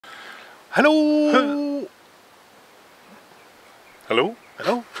Hello! Hello?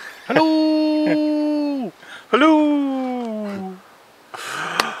 Hello? Hello! Hello!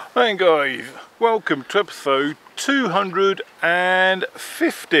 Hey guys, welcome to episode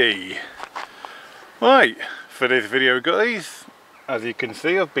 250. Right, for this video guys, as you can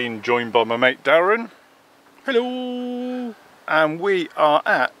see I've been joined by my mate Darren. Hello! And we are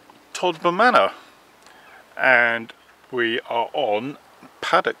at Todber Manor. And we are on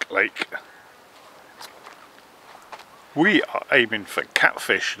Paddock Lake. We are aiming for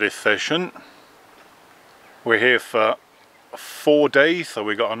catfish this session. We're here for 4 days, so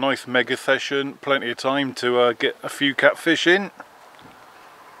we got a nice mega session, plenty of time to get a few catfish in.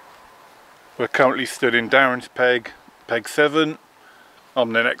 We're currently stood in Darren's peg 7.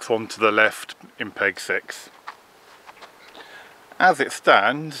 I'm the next one to the left in peg 6. As it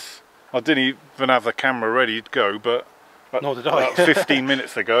stands, I didn't even have the camera ready to go, but Nor did I. about 15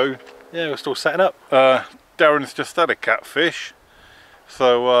 minutes ago, Yeah, we're still setting up. Darren's just had a catfish,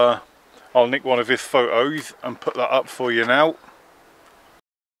 so I'll nick one of his photos and put that up for you now.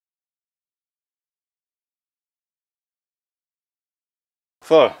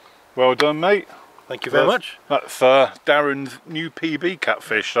 So, well done mate. Thank you very much. That's Darren's new PB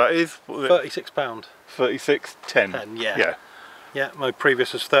catfish, that is. £36. 36.10. Yeah. Yeah, my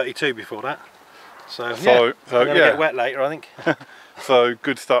previous was 32 before that. So I'm gonna yeah. get wet later, I think. So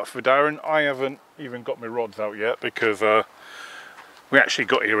good start for Darren. I haven't even got my rods out yet because we actually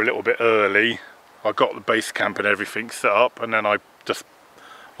got here a little bit early. I got the base camp and everything set up, and then I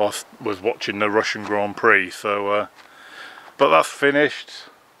was watching the Russian Grand Prix. So, but that's finished.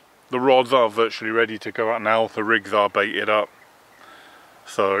 The rods are virtually ready to go out now. The rigs are baited up,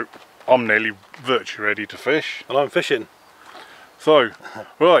 so I'm nearly virtually ready to fish. And I'm fishing. So,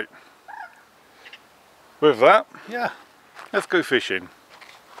 right. With that, Yeah. let's go fishing.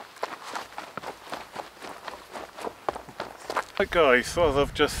 Right guys, so as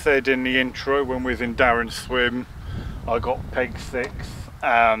I've just said in the intro when we was in Darren's swim, I got peg 6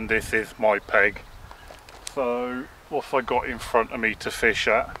 and this is my peg. So what have I got in front of me to fish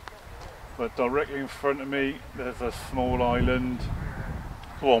at? But directly in front of me there's a small island,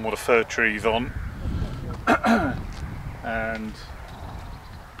 the one with the fir trees on. And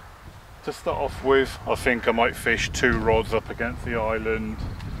to start off with, I think I might fish 2 rods up against the island.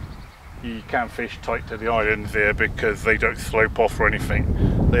 You can fish tight to the islands here because they don't slope off or anything.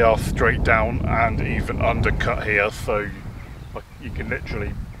 They are straight down and even undercut here, so you can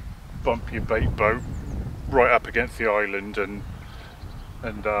literally bump your bait boat right up against the island and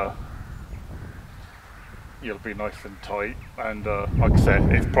you'll be nice and tight. And like I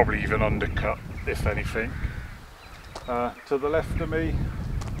said, it's probably even undercut if anything. To the left of me,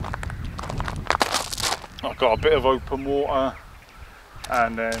 I've got a bit of open water,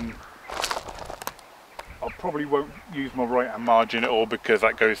 and then I probably won't use my right hand margin at all because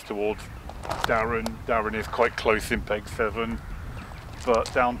that goes towards Darren. Darren is quite close in peg 7,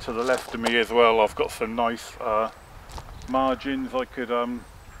 but down to the left of me as well I've got some nice margins I could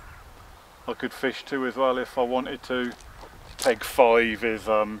fish to as well if I wanted to. Peg 5 is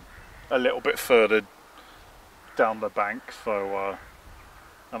a little bit further down the bank, so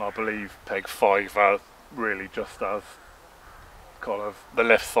and I believe peg 5 really just as kind of the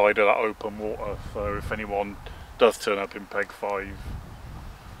left side of that open water, so if anyone does turn up in peg 5,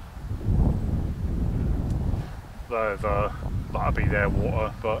 that'll be their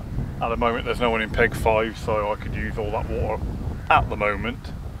water. But at the moment there's no one in peg 5, so I could use all that water at the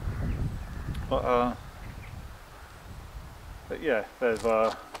moment. But yeah, there's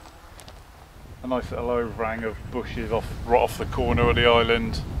a nice little overhang of bushes right off the corner of the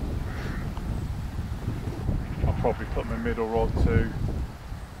island. I'll probably put my middle rod to.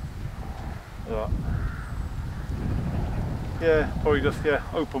 Yeah, probably just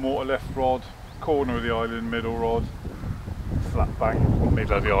open water left rod, corner of the island, middle rod, flat bank,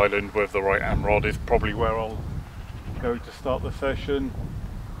 middle of the island with the right hand rod is probably where I'll go to start the session.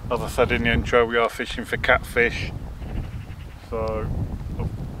 As I said in the intro, we are fishing for catfish, so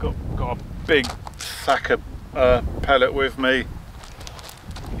I've got a big sack of pellet with me.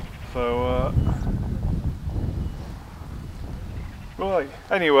 So right,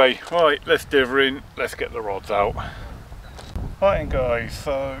 anyway, let's diver in, let's get the rods out. Right guys,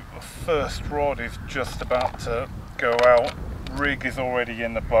 so the first rod is just about to go out. Rig is already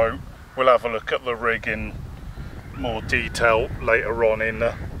in the boat. We'll have a look at the rig in more detail later on in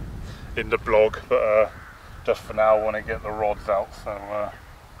the blog, but just for now I want to get the rods out. So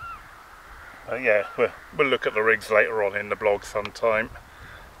yeah, we'll look at the rigs later on in the blog sometime.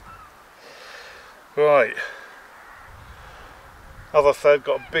 Right, As I said,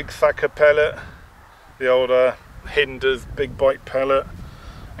 got a big sack of pellet, the old Hinders big bite pellet,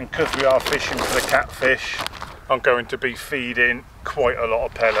 and because we are fishing for the catfish, I'm going to be feeding quite a lot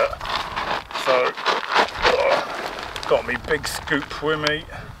of pellet. So got me big scoop with me.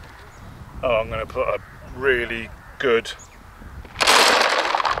 Oh, I'm going to put a really good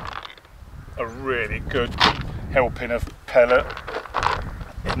helping of pellet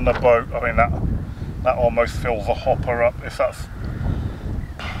in the boat. I mean that almost fills a hopper up. If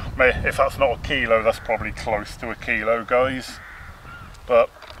that's not a kilo, that's probably close to a kilo, guys. But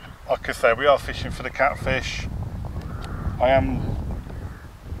like I say, we are fishing for the catfish. I am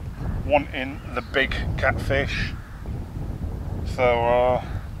wanting the big catfish, so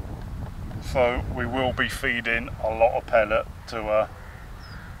we will be feeding a lot of pellet to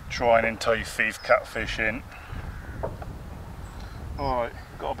try and entice these catfish in. Alright,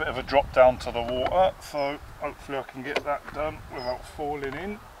 got a bit of a drop down to the water, so hopefully I can get that done without falling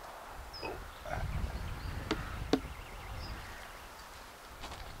in.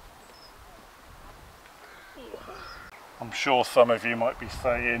 I'm sure some of you might be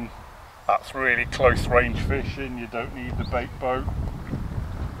saying that's really close range fishing, you don't need the bait boat.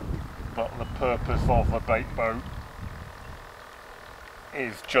 But the purpose of a bait boat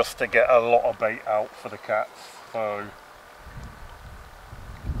is just to get a lot of bait out for the cats. So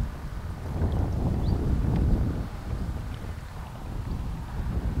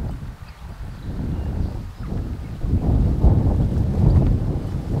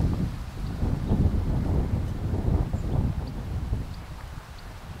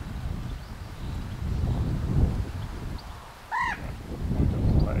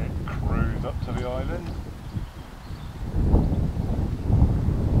let it cruise up to the island.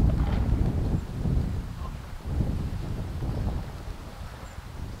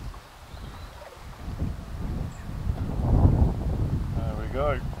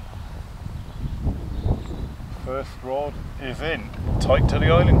 Go. First rod is in, tight to the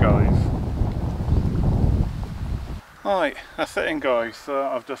island, guys. Right, that's it in, guys.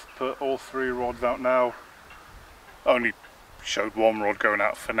 I've just put all 3 rods out now. Only showed 1 rod going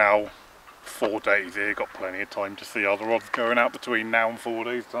out for now. 4 days here, got plenty of time to see other rods going out between now and 4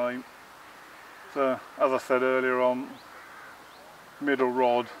 days time. So as I said earlier on, middle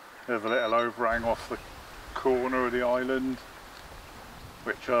rod, there's a little overhang off the corner of the island,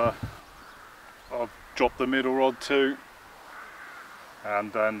 which I've dropped the middle rod to,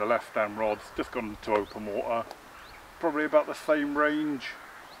 and then the left hand rod's just gone to open water, probably about the same range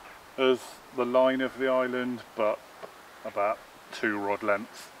as the line of the island, but about 2 rod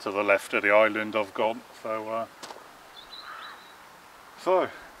lengths to the left of the island I've got. So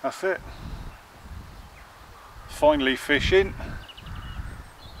that's it, finally fishing.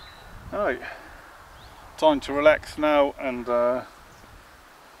 Right, time to relax now, and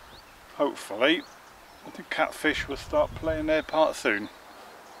hopefully the catfish will start playing their part soon.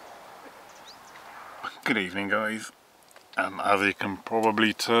 Good evening, guys, and as you can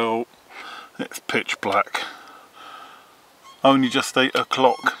probably tell, it's pitch black. Only just 8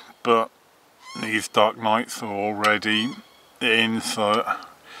 o'clock, but these dark nights are already in, so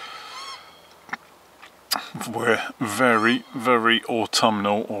we're very, very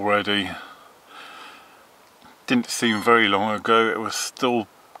autumnal already. Didn't seem very long ago it was still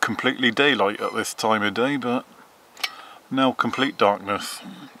completely daylight at this time of day, but now complete darkness.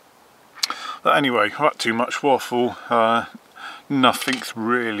 But anyway, not too much waffle. Nothing's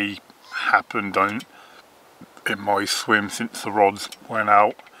really happened in my swim since the rods went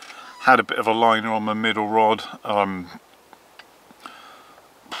out. Had a bit of a liner on my middle rod. I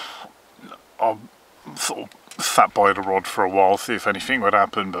sort of sat by the rod for a while, see if anything would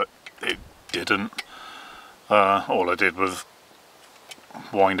happen, but it didn't. All I did was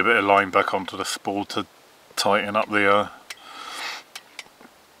wind a bit of line back onto the spool to tighten up the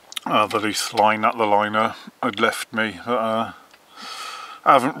loose line that the liner had left me. But I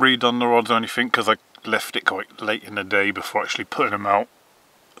haven't redone the rods or anything because I left it quite late in the day before actually putting them out,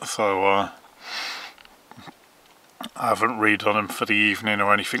 so I haven't redone them for the evening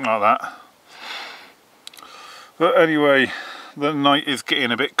or anything like that. But anyway, the night is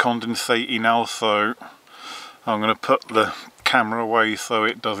getting a bit condensatey now, so I'm going to put the camera away so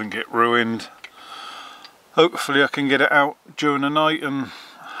it doesn't get ruined. Hopefully I can get it out during the night and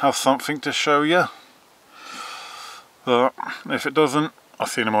have something to show you, but if it doesn't, I'll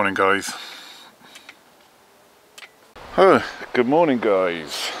see you in the morning, guys. Oh, good morning,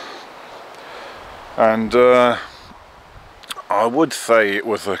 guys. And I would say it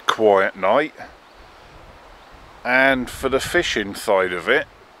was a quiet night, and for the fishing side of it,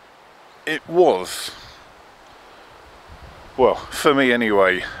 it was. well, for me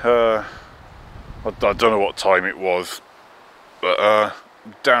anyway, I don't know what time it was, but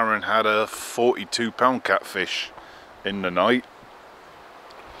Darren had a 42-pound catfish in the night.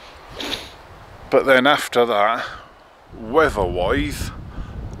 But then after that, weather-wise,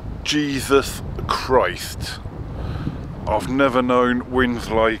 Jesus Christ, I've never known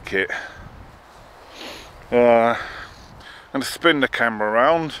winds like it. I'm going to spin the camera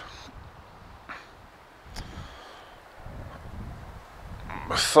around.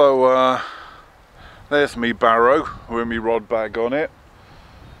 So there's me barrow with me rod bag on it.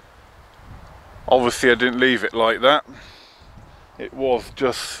 Obviously I didn't leave it like that. It was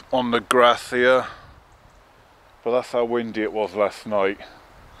just on the grass here, but that's how windy it was last night.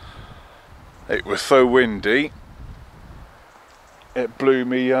 It was so windy, it blew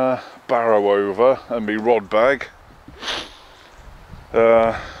me barrow over and me rod bag.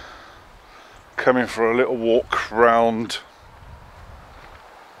 Coming for a little walk round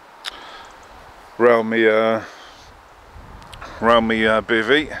me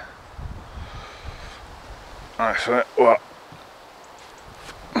bivvy. Actually, well,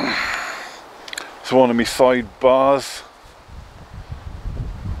 it's one of my side bars.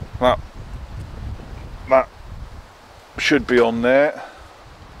 That should be on there.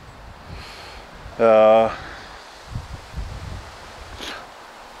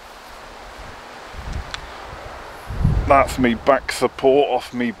 That's me back support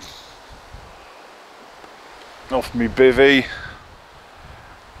off me bivvy.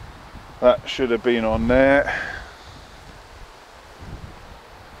 That should have been on there.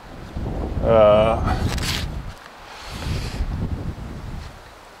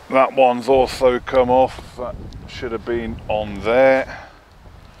 That one's also come off. That should have been on there.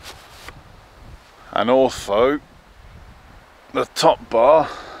 And also the top bar,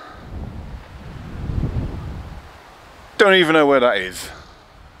 don't even know where that is.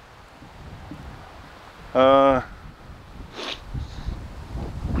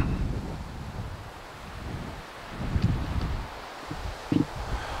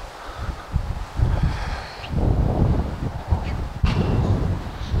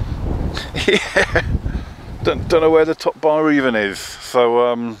 Yeah, don't know where the top bar even is.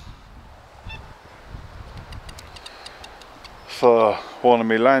 So for one of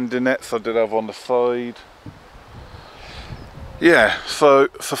my landing nets I did have on the side. Yeah, so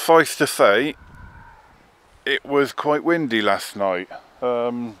suffice to say, it was quite windy last night.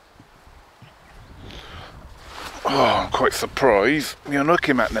 Oh, I'm quite surprised the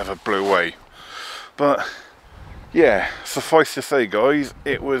unlucky mat never blew away. But yeah, suffice to say guys,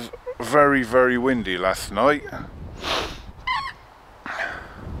 it was very, very windy last night.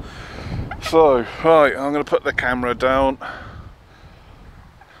 So, right, I'm going to put the camera down.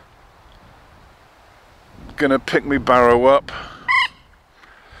 Gonna pick me barrow up.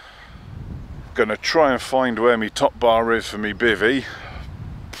 Gonna try and find where my top bar is for me bivvy.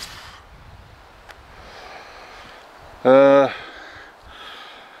 And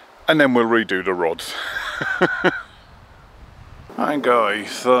then we'll redo the rods. Alright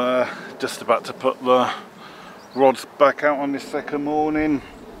guys, just about to put the rods back out on this second morning.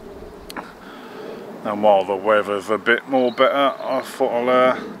 And while the weather's a bit more better, I thought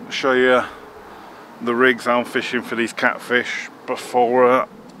I'll show you the rigs I'm fishing for these catfish before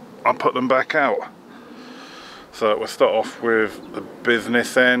I put them back out. So we'll start off with the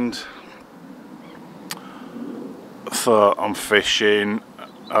business end. So I'm fishing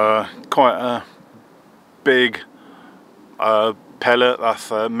quite a big pellet.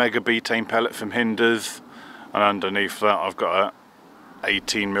 That's a mega betaine pellet from Hinders, and underneath that I've got a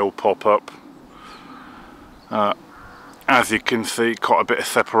 18mm pop-up. As you can see, quite a bit of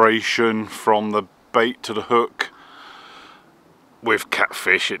separation from the bait to the hook. With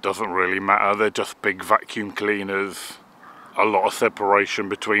catfish it doesn't really matter, they're just big vacuum cleaners. A lot of separation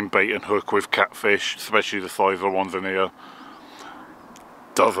between bait and hook with catfish, especially the size of the ones in here.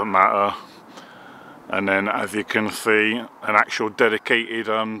 Doesn't matter. And then as you can see, an actual dedicated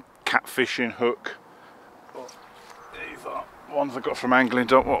catfishing hook. These are ones I got from Angling.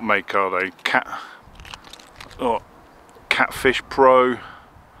 What make are they? Catfish Pro.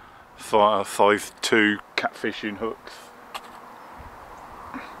 Size 2 catfishing hooks.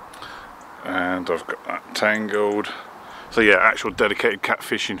 And I've got that tangled. So yeah, actual dedicated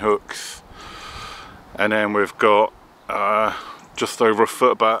catfishing hooks. And then we've got just over a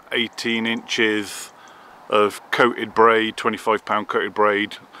foot, about 18 inches of coated braid, 25-pound coated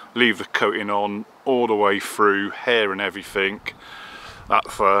braid. Leave the coating on all the way through, hair and everything.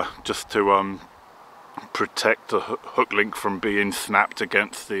 That's just to protect the hook link from being snapped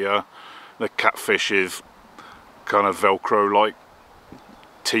against the catfish's kind of Velcro like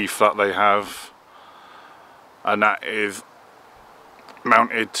teeth that they have, and that is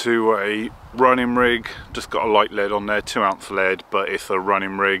mounted to a running rig. Just got a light lead on there, 2-ounce lead, but it's a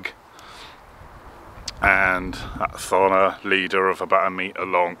running rig, and that's on a leader of about 1 metre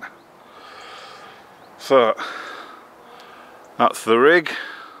long. So that's the rig.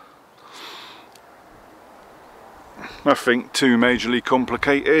 Nothing too majorly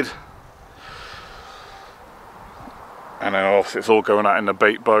complicated, and then obviously it's all going out in the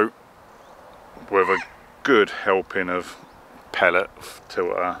bait boat with a good helping of pellets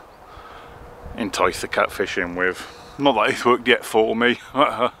to entice the catfish in with. Not that it's worked yet for me,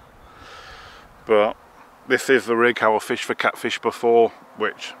 but this is the rig how I fished for catfish before,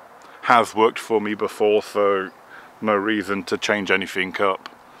 which has worked for me before, so no reason to change anything up.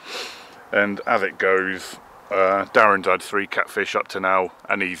 And as it goes, Darren's had 3 catfish up to now,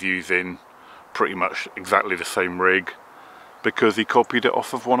 and he's using pretty much exactly the same rig because he copied it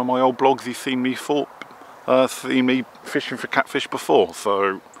off of one of my old blogs. He's seen me fishing for catfish before,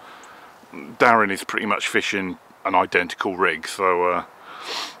 so Darren is pretty much fishing an identical rig. So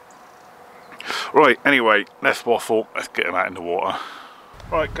right, anyway, less waffle, let's get him out in the water.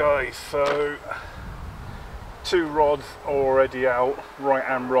 Right guys, so 2 rods already out. Right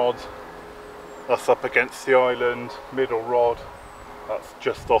hand rod, that's up against the island. Middle rod, that's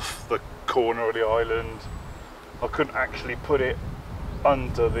just off the corner of the island. I couldn't actually put it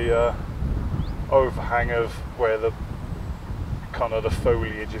under the overhang of where the kind of the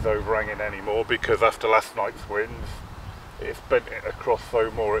foliage is overhanging anymore, because after last night's winds it's bent it across so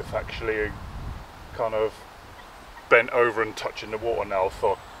more it's actually kind of bent over and touching the water now,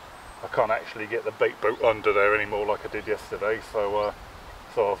 so I can't actually get the bait boat under there anymore like I did yesterday. So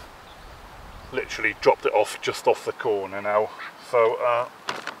so I've literally dropped it off just off the corner now. So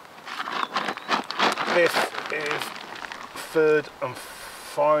this is 3rd and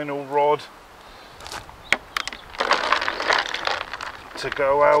final rod to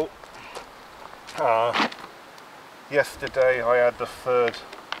go out. Yesterday I had the third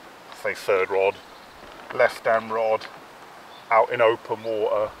rod, left hand rod, out in open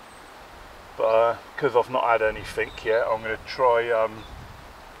water, but because I've not had anything yet, I'm going to try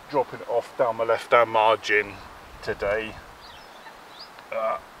dropping it off down my left hand margin today.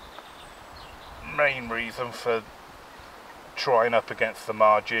 Main reason for trying up against the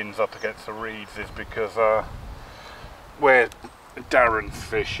margins, up against the reeds, is because where Darren's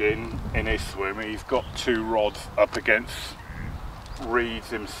fishing in his swim, he's got 2 rods up against reeds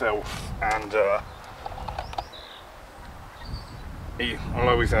himself, and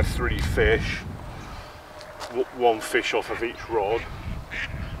although he's had 3 fish, 1 fish off of each rod,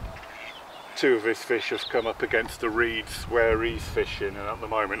 2 of his fish have come up against the reeds where he's fishing, and at the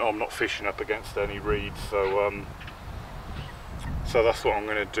moment I'm not fishing up against any reeds, so so that's what I'm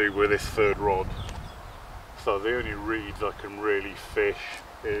going to do with this 3rd rod. So the only reeds I can really fish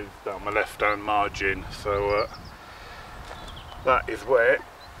is down my left hand margin, so that is where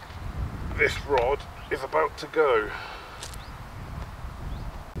this rod is about to go.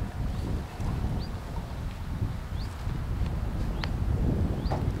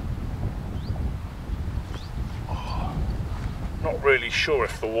 Not really sure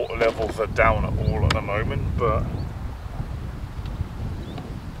if the water levels are down at all at the moment, but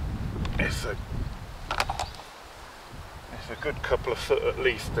it's a good couple of foot at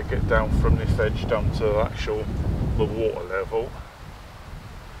least to get down from this edge down to the water level.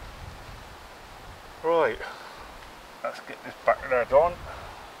 Right, let's get this back lead on.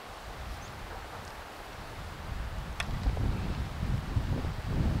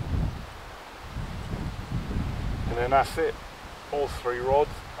 And then that's it. All 3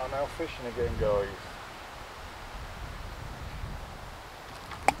 rods are now fishing again, guys.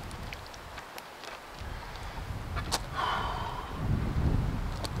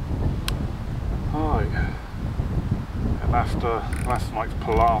 Right, and after last night's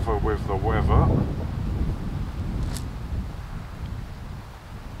palaver with the weather,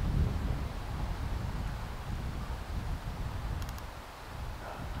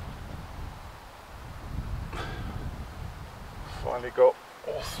 finally got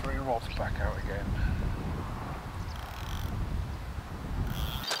all 3 rods back out again.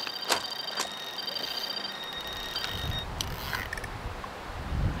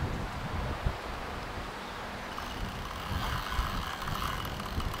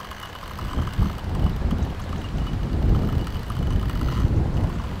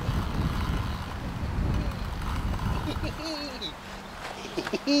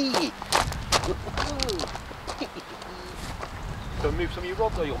 So move some of your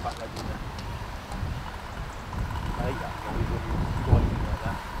rods or your back legs in there?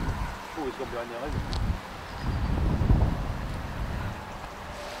 it's gone behind the island.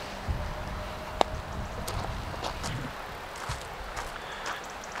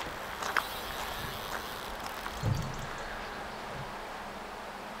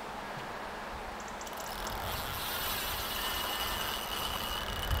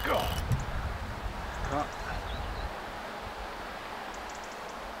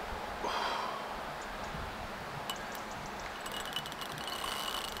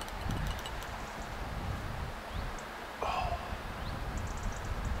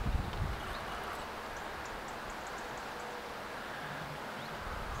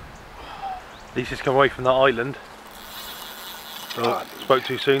 At least it's come away from that island. Oh, spoke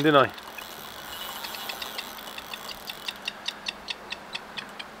too soon, didn't I?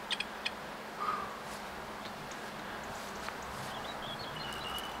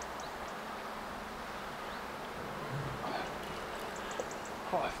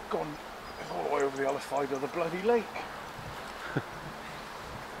 Oh, it's gone all the way over the other side of the bloody lake.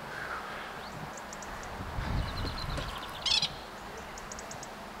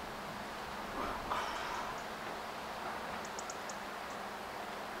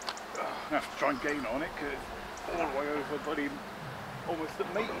 I have to try and gain on it because it's all the way over bloody almost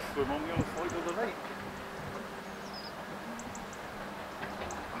at meter swim on the other side of the lake.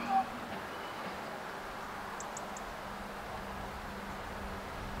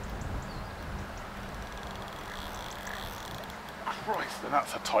 Christ, and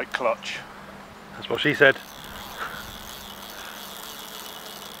that's a tight clutch. That's what she said.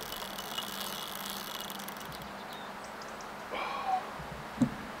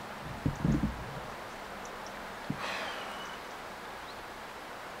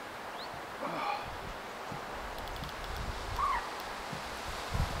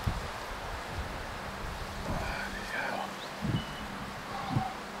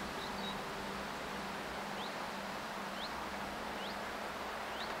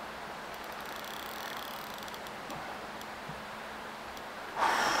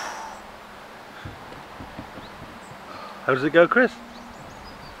 How does it go, Chris?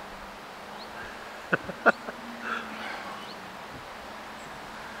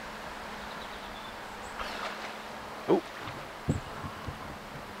 Oh.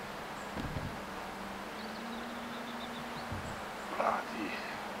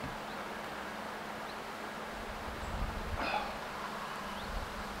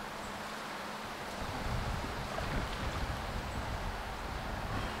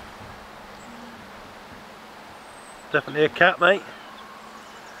 Definitely a cat, mate.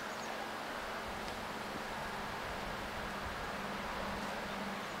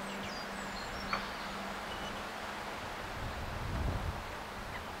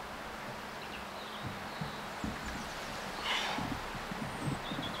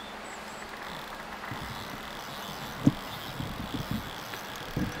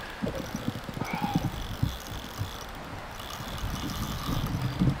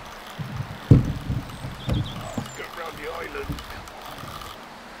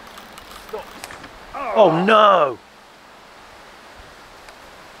 Oh no!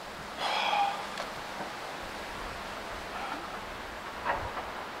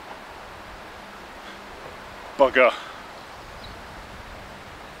 Bugger.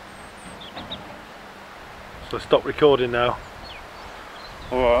 So stop recording now.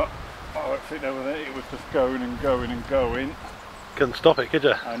 Alright, I don't think there was any, it was just going and going and going. Couldn't stop it, could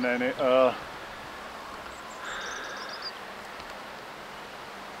you? And then it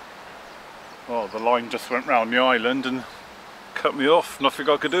well, the line just went round the island and cut me off. Nothing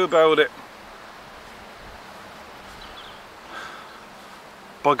I could do about it.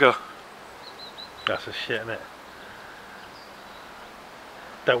 Bugger. That's a shit, innit?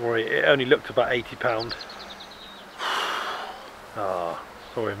 Don't worry, it only looked about £80. Ah,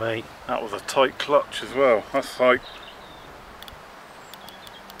 sorry, mate. That was a tight clutch as well. That's like...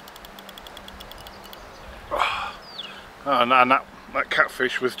 And that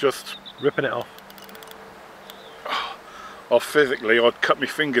catfish was just... ripping it off. Well, physically, I'd cut my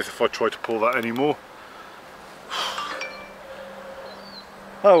fingers if I tried to pull that anymore.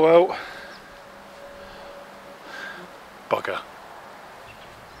 Oh well. Bugger.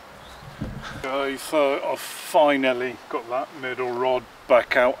 Okay, so I've finally got that middle rod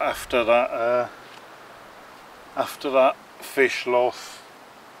back out after that fish loss.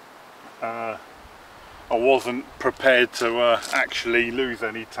 I wasn't prepared to actually lose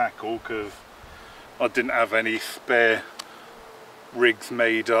any tackle because I didn't have any spare rigs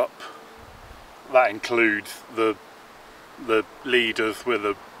made up. That includes the leaders with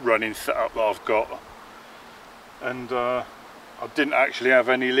a running setup that I've got, and I I didn't actually have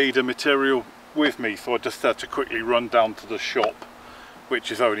any leader material with me, so I just had to quickly run down to the shop,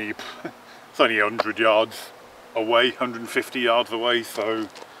 which is only it's only 100 yards away, 150 yards away. So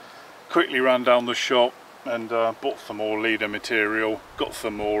quickly ran down the shop and bought some more leader material, got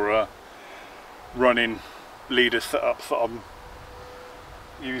some more running leader setups that I'm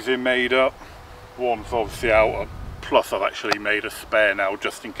using made up. One's obviously out, plus I've actually made a spare now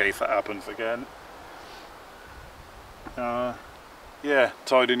just in case that happens again. Yeah,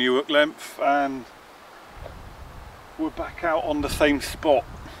 tied a new hook length and we're back out on the same spot.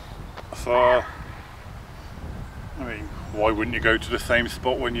 So I mean, why wouldn't you go to the same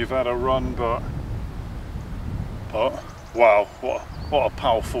spot when you've had a run? But wow, what a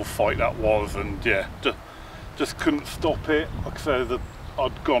powerful fight that was. And yeah, just couldn't stop it. Like I said,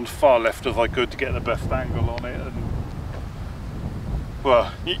 I'd gone far left as I could to get the best angle on it, and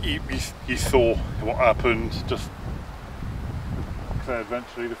well, you saw what happened. Just like I said,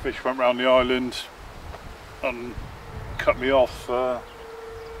 eventually the fish went round the island and cut me off. But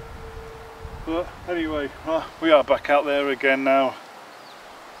anyway, we are back out there again now.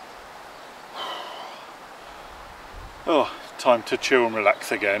 Oh, time to chill and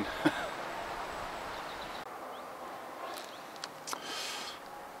relax again.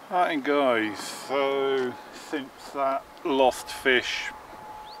 Right guys, so since that lost fish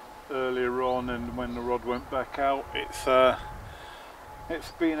earlier on and when the rod went back out, it's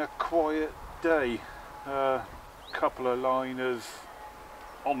been a quiet day. Couple of liners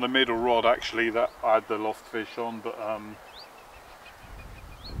on the middle rod actually that I had the lost fish on, but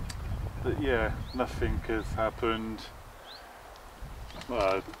yeah, nothing has happened.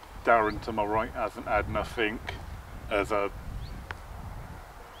 Darren to my right hasn't had nothing. There's a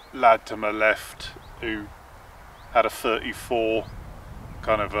lad to my left who had a 34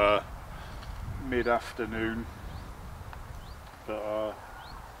 kind of a mid-afternoon, but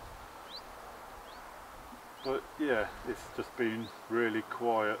yeah, it's just been really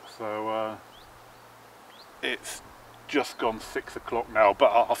quiet. So it's just gone 6 o'clock now,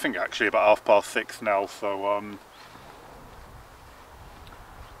 but I think actually about 6:30 now. So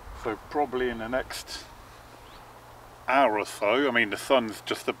probably in the next hour or so, I mean the sun's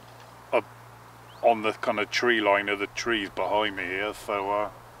just on the kind of tree line of the trees behind me here, so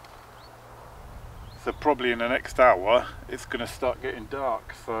probably in the next hour it's going to start getting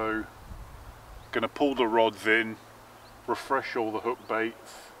dark. So going to pull the rods in, refresh all the hook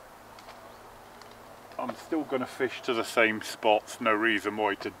baits. I'm still going to fish to the same spots, no reason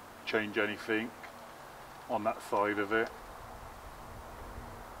why to change anything on that side of it.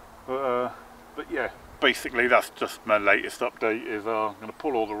 But yeah, basically that's just my latest update. Is I'm going to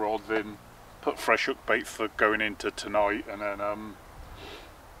pull all the rods in, put fresh hook baits for going into tonight, and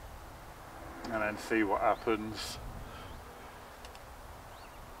then see what happens.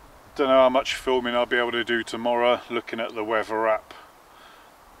 Don't know how much filming I'll be able to do tomorrow. Looking at the weather app,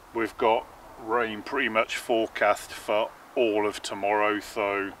 we've got rain pretty much forecast for all of tomorrow,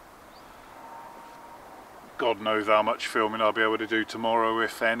 so God knows how much filming I'll be able to do tomorrow,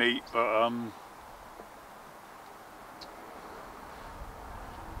 if any.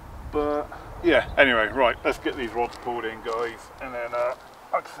 But yeah, anyway, right, let's get these rods pulled in, guys, and then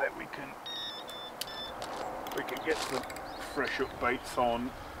like I said, we can get some fresh hook baits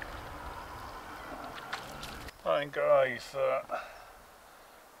on. Right guys, like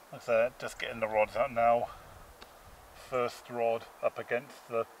I said, just getting the rods out now. First rod up against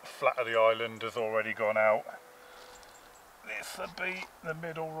the flat of the island has already gone out. This will be the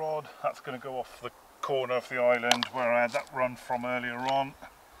middle rod. That's going to go off the corner of the island where I had that run from earlier on.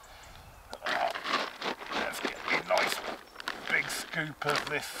 Let's get a nice big scoop of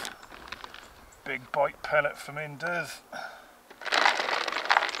this big bite pellet from Inders.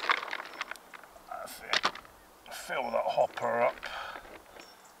 That's it. Fill that hopper up.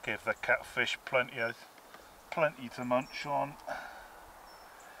 Give the catfish plenty to munch on.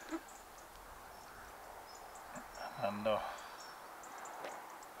 And the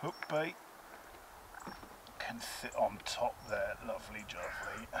hook bait can sit on top there, lovely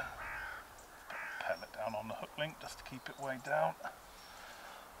jubbly. Pellet down on the hook link just to keep it way down.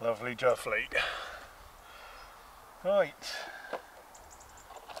 Lovely jubbly. Right.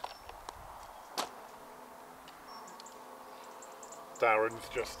 Darren's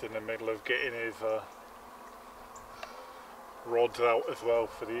just in the middle of getting his rods out as well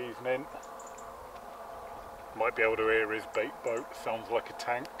for the evening. Might be able to hear his bait boat, sounds like a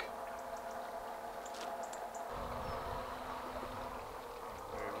tank.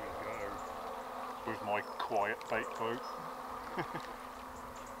 There we go, with my quiet bait boat.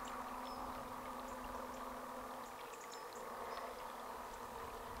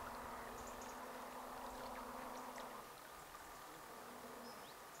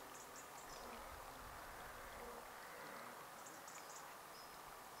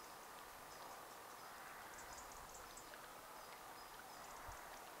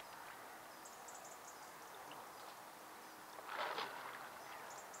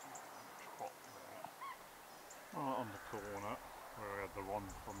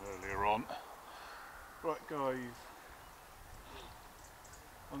 Right guys,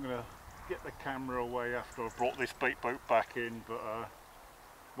 I'm going to get the camera away after I've brought this bait boat back in, but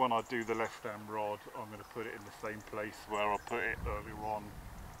when I do the left hand rod I'm going to put it in the same place where I put it earlier on,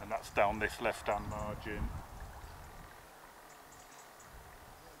 and that's down this left hand margin.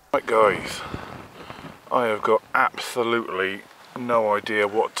 Right guys, I have got absolutely no idea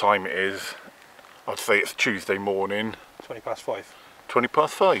what time it is. I'd say it's Tuesday morning. 20 past 5. 20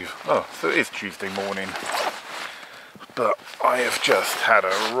 past 5. Oh, so it is Tuesday morning. But I have just had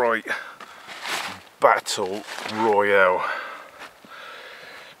a right battle royale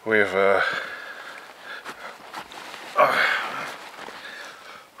with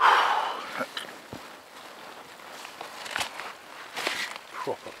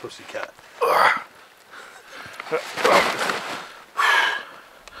proper pussycat. That's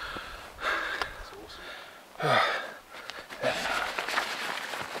awesome.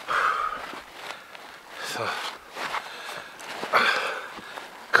 So,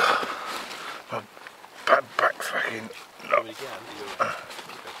 God, my bad back's fucking.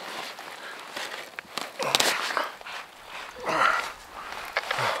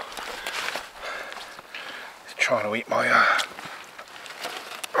 He's trying to eat my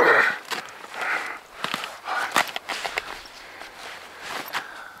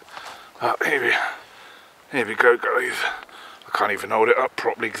here we go guys. I can't even hold it up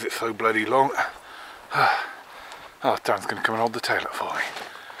properly because it's so bloody long. Oh, Dan's going to come and hold the tail up for me.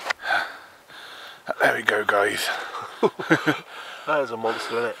 There we go guys. That is a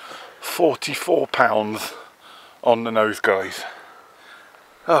monster, isn't it? 44 pounds on the nose guys.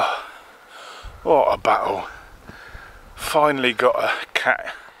 Oh, what a battle. Finally got a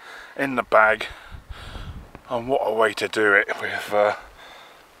cat in the bag, and what a way to do it with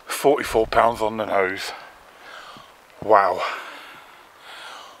 44 pounds on the nose. Wow.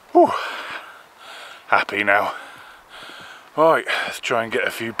 Whew. Happy now. Right, let's try and get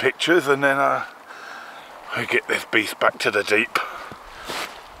a few pictures and then we get this beast back to the deep.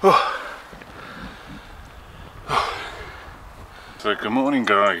 So good morning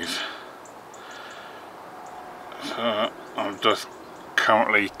guys. So I'm just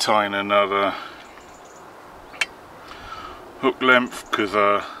currently tying another hook length because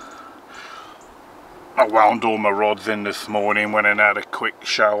I wound all my rods in this morning, went and had a quick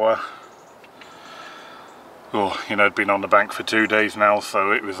shower. Oh, you know, I'd been on the bank for 2 days now,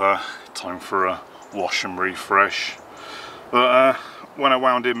 so it was time for a wash and refresh. But when I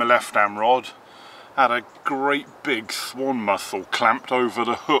wound in my left hand rod, I had a great big swan mussel clamped over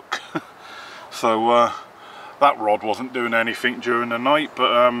the hook. So that rod wasn't doing anything during the night,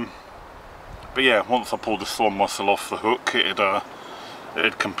 but yeah, once I pulled the swan mussel off the hook, it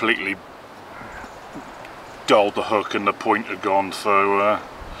had completely dulled the hook and the point had gone. So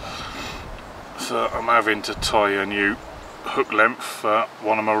so I'm having to tie a new hook length for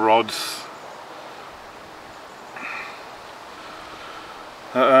one of my rods.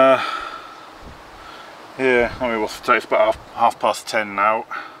 Yeah, I mean, what's the time? It's about half past 10 now.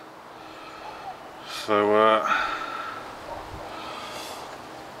 So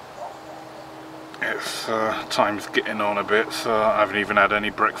it's time's getting on a bit, so I haven't even had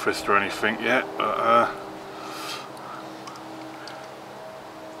any breakfast or anything yet, but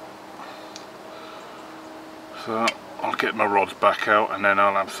so I'll get my rods back out and then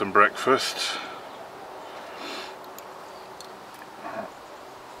I'll have some breakfast.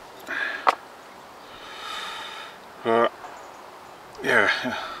 But yeah,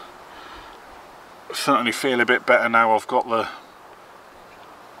 certainly feel a bit better now I've got the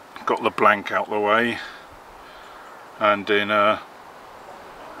blank out the way, and in a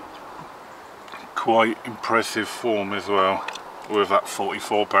quite impressive form as well with that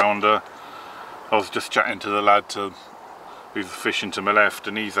 44 pounder. I was just chatting to the lad who's fishing to my left,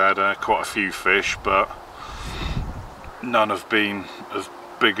 and he's had quite a few fish, but none have been as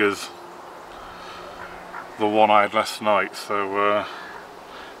big as the one I had last night. So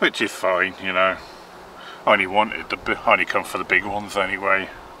which is fine, you know. I only come for the big ones anyway.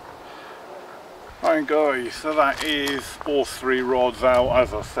 Right guys, so that is all 3 rods out.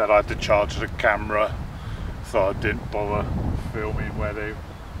 As I said, I had to charge the camera, so I didn't bother filming where they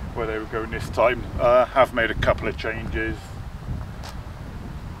were going this time. Have made a couple of changes.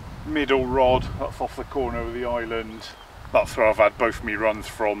 Middle rod, that's off the corner of the island. That's where I've had both my runs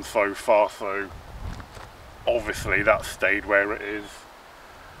from so far, so obviously that stayed where it is.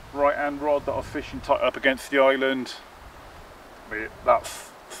 Right hand rod that I was fishing tight up against the island.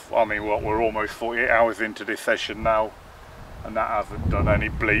 I mean, what, we're almost 48 hours into this session now, and that hasn't done any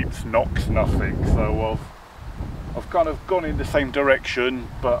bleeps, knocks, nothing. So I've kind of gone in the same direction,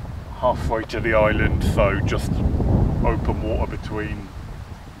 but halfway to the island, so just open water between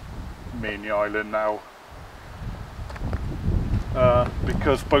me and the island now.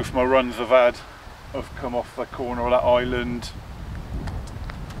 Because both my runs have come off the corner of that island,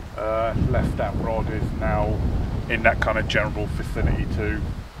 left hand rod is now in that kind of general vicinity too.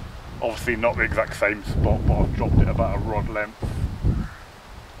 Obviously not the exact same spot, but I've dropped it about a rod length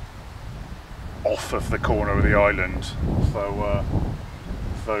off of the corner of the island.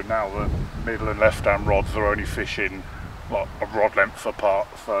 So now the middle and left hand rods are only fishing like a rod length apart.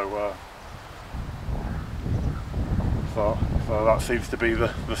 So that seems to be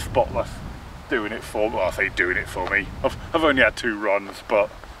the spot that's doing it for me. Well, I say doing it for me. I've only had 2 runs, but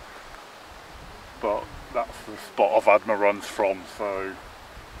that's the spot I've had my runs from. So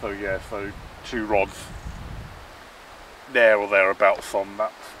yeah, so 2 rods there or thereabouts on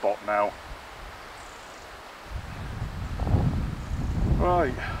that spot now.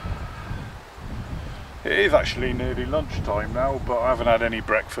 Right, it is actually nearly lunchtime now, but I haven't had any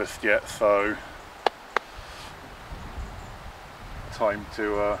breakfast yet, so time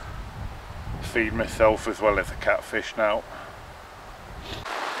to feed myself as well as the catfish now.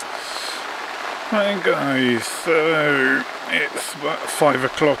 Right guys, so it's about 5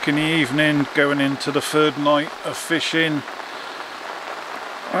 o'clock in the evening, going into the 3rd night of fishing.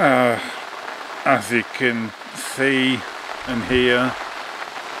 As you can see and hear,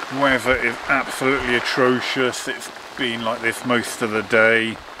 weather is absolutely atrocious. It's been like this most of the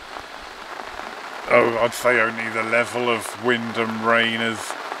day. Oh, I'd say only the level of wind and rain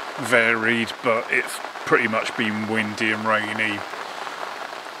has varied, but it's pretty much been windy and rainy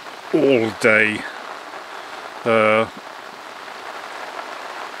all day.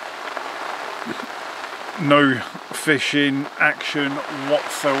 No fishing action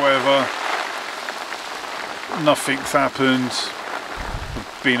whatsoever. Nothing's happened.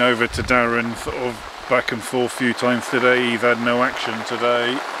 I've been over to Darren sort of back and forth a few times today. He's had no action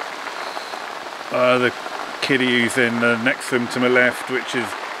today. The kiddie who's in next to him to my left, which is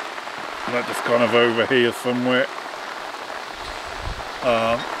like just kind of over here somewhere.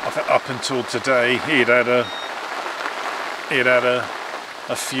 I think up until today he'd had a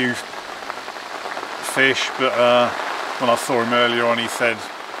few fish, but when I saw him earlier on, he said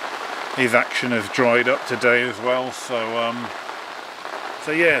his action has dried up today as well. So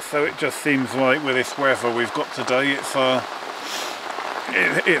yeah, so it just seems like with this weather we've got today,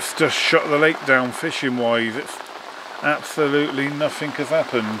 it's just shut the lake down fishing wise. It's absolutely nothing has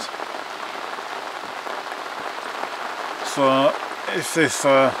happened. So if this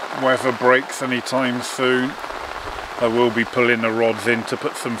weather breaks anytime soon, I will be pulling the rods in to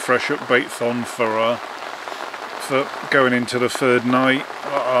put some fresh hook baits on for going into the 3rd night.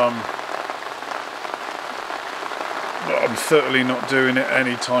 But I'm certainly not doing it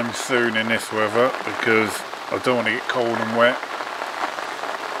anytime soon in this weather, because I don't want to get cold and wet,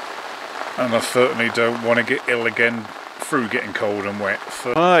 and I certainly don't want to get ill again through getting cold and wet.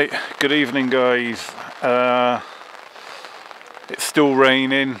 So, right, good evening guys. It's still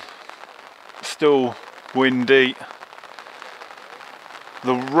raining, still windy.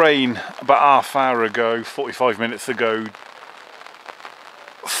 The rain about half hour ago, 45 minutes ago,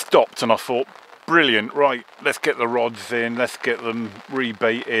 stopped, and I thought, brilliant, right, let's get the rods in, let's get them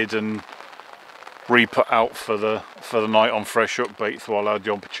rebaited and re-put out for the night on fresh hook baits while I had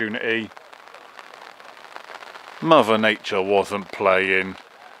the opportunity. Mother Nature wasn't playing.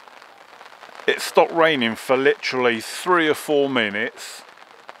 It stopped raining for literally 3 or 4 minutes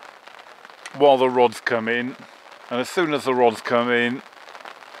while the rods come in, and as soon as the rods come in,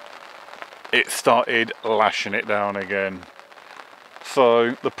 it started lashing it down again.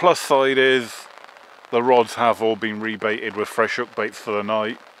 So the plus side is the rods have all been rebaited with fresh hook baits for the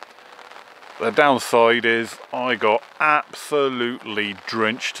night. The downside is I got absolutely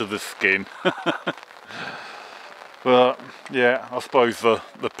drenched to the skin. But yeah, I suppose the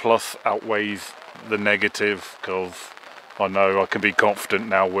plus outweighs the negative, because I know I can be confident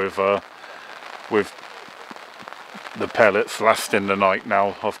now with the pellets lasting the night.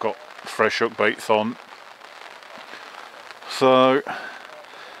 Now I've got fresh hook baits on. So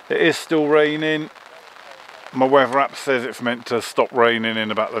it is still raining. My weather app says it's meant to stop raining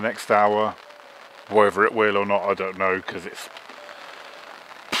in about the next hour. Whether it will or not, I don't know, because it's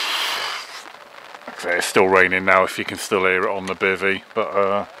still raining now, if you can still hear it on the bivvy.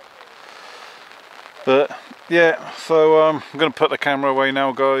 But yeah, so I'm going to put the camera away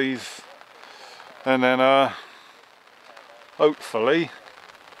now guys, and then hopefully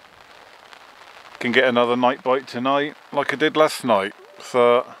can get another night bite tonight like I did last night.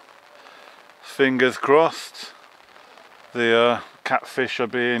 So fingers crossed the catfish are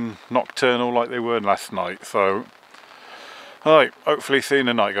being nocturnal like they were last night. So, alright, hopefully see you in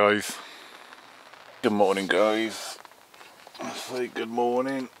the night, guys. Good morning, guys. I say good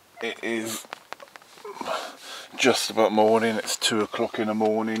morning. It is just about morning. It's 2 o'clock in the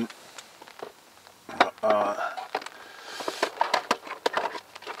morning.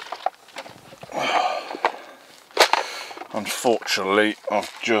 Unfortunately,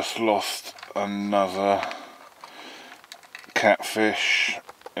 I've just lost another catfish.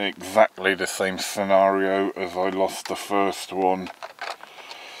 Exactly the same scenario as I lost the first one,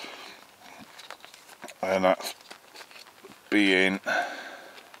 and that's being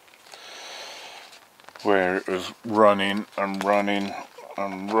where it was running and running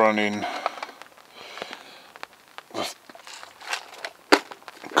and running. Just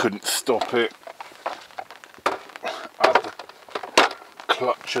couldn't stop it. Had the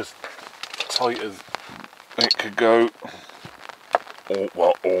clutch as tight as it could go, or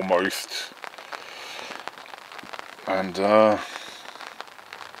well, almost. And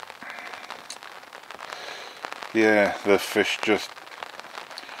yeah, the fish just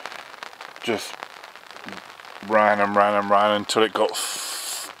ran and ran and ran until it got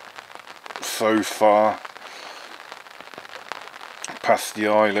so far past the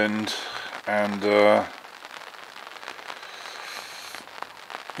island, and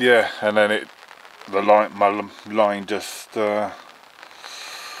yeah, and then my line just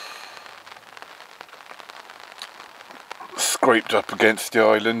scraped up against the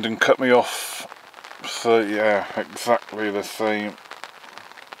island and cut me off. So yeah, exactly the same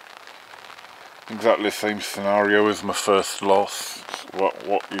scenario as my first loss.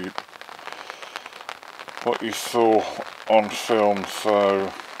 What you saw on film.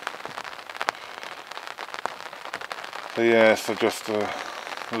 So yeah, so just a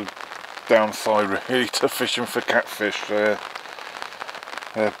downside really to fishing for catfish. They're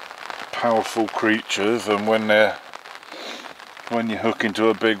powerful creatures, and when you hook into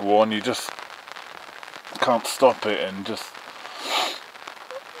a big one, you just can't stop it, and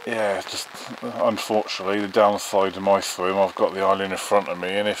unfortunately the downside of my swim, I've got the island in front of me,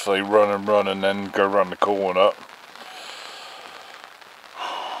 and if they run and run and then go around the corner,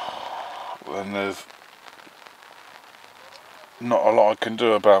 then there's not a lot I can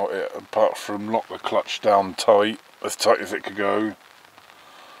do about it apart from lock the clutch down tight as it could go.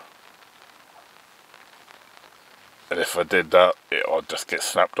 And if I did that, I'd just get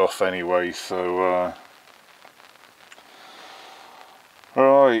snapped off anyway. So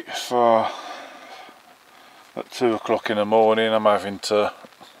right, so at 2 o'clock in the morning, I'm having to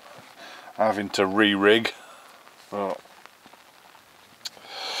re-rig. Right,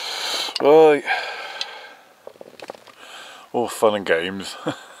 all fun and games.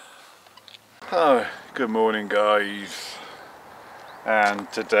 Oh, good morning, guys. And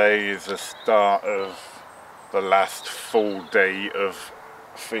today is the start of the last full day of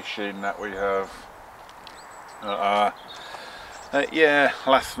fishing that we have. Yeah,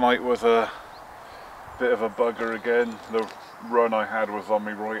 last night was a bit of a bugger again. The run I had was on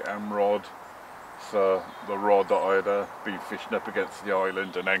my right hand rod, so the rod that I had been fishing up against the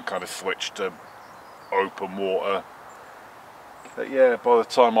island, and then kind of switched to open water. But yeah, by the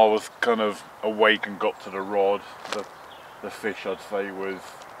time I was kind of awake and got to the rod, the fish, I'd say, was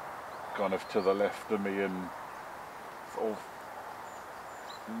kind of to the left of me and sort of,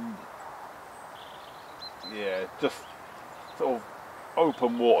 yeah, just sort of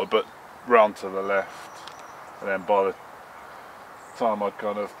open water but round to the left. And then by the time I'd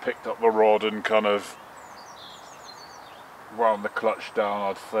kind of picked up the rod and kind of wound the clutch down,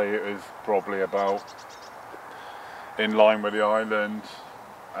 I'd say it was probably about in line with the island.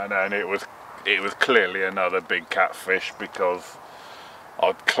 And then it was clearly another big catfish, because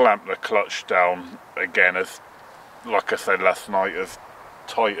I'd clamped the clutch down again, as like I said last night, as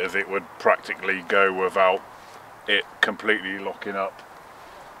tight as it would practically go without it completely locking up,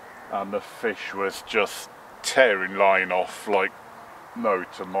 and the fish was just tearing line off like no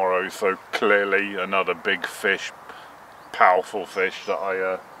tomorrow. So clearly another big fish, powerful fish that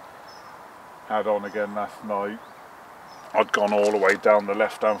I had on again last night. I'd gone all the way down the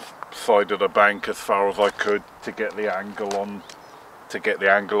left hand side of the bank as far as I could to get the angle on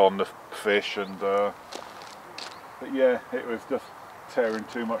the fish, and but yeah, it was just tearing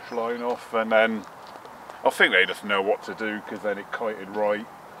too much line off. And then I think they just know what to do, because then it kited right,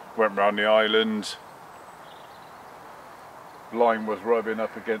 went round the island, line was rubbing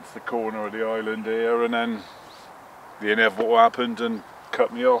up against the corner of the island here, and then the inevitable happened and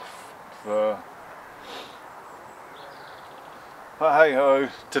cut me off. So, but hey ho,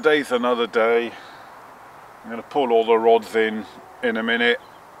 today's another day. I'm going to pull all the rods in in a minute,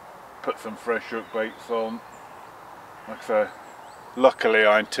 put some fresh hook baits on. Like I say, luckily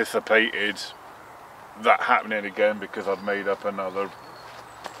I anticipated that happening again because I'd made up another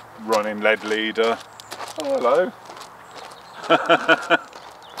running lead leader. Oh, hello.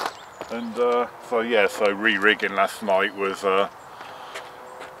 And so yeah, so re-rigging last night was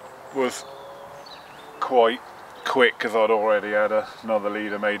quite quick because I'd already had another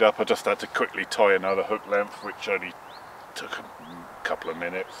leader made up. I just had to quickly tie another hook length, which only took a couple of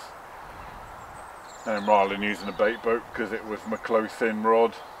minutes. And rather than using a bait boat because it was my close-in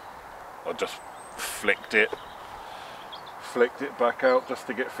rod, I just flicked it back out just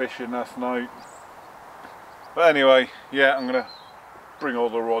to get fishing last night. But anyway, yeah, I'm gonna bring all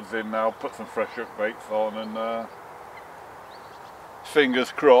the rods in now, put some fresh hook baits on, and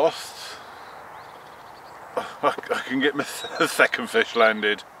fingers crossed I can get my second fish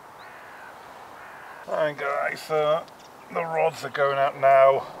landed. Alright guys, the rods are going out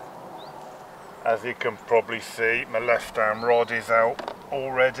now. As you can probably see, my left arm rod is out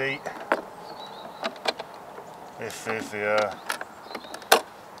already. This is the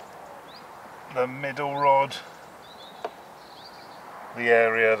middle rod, the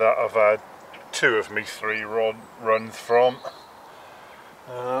area that I've had 2 of me 3 rod runs from.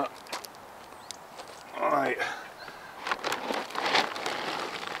 Right,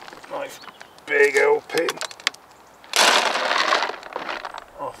 nice big L-pin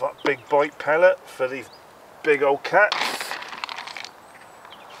off that big bite pellet for these big old cats.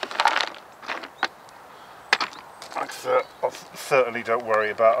 I certainly don't worry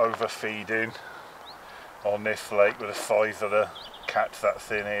about overfeeding on this lake with the size of the catch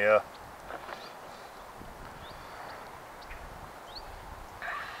that's in here.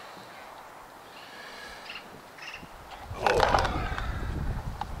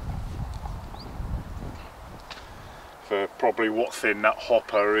 So probably what's in that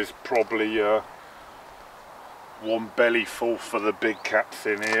hopper is probably one belly full for the big cats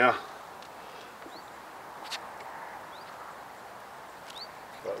in here.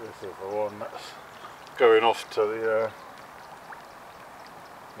 But this is the one that's going off to the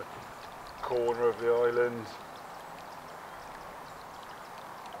corner of the island.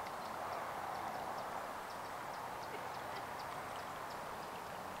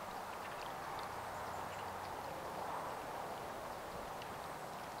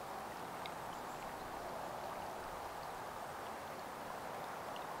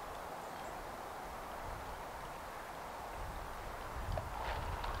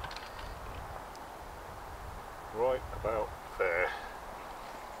 Right about there.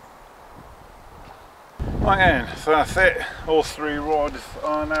 Right then, so that's it. All 3 rods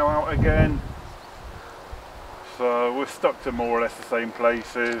are now out again. So we're stuck to more or less the same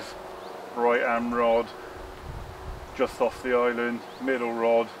places. Right hand rod, just off the island. Middle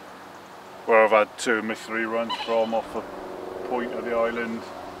rod, where I've had 2 of my 3 runs from, off the point of the island.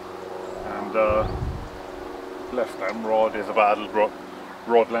 And left hand rod is about a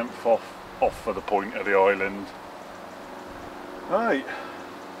rod length off for the point of the island. Right,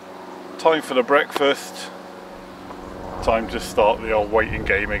 time for the breakfast. Time to start the old waiting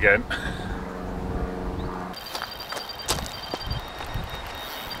game again.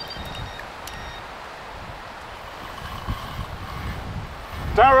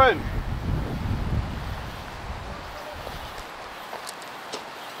 Darren!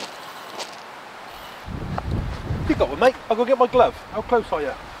 You got one, mate. I'll go get my glove. How close are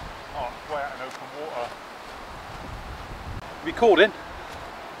you? Oh, way out in open water. Recording?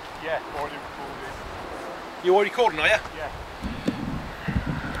 Yeah, already recorded. You already recording, are you? Yeah.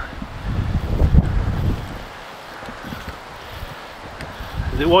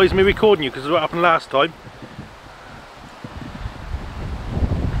 Is it wise me recording you because of what happened last time?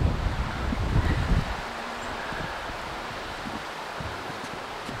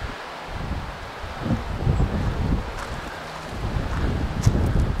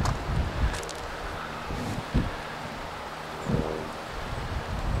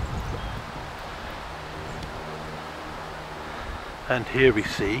 And here we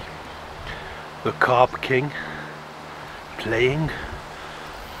see the Carp King playing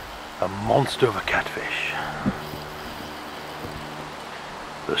a monster of a catfish.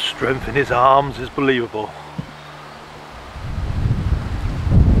 The strength in his arms is believable.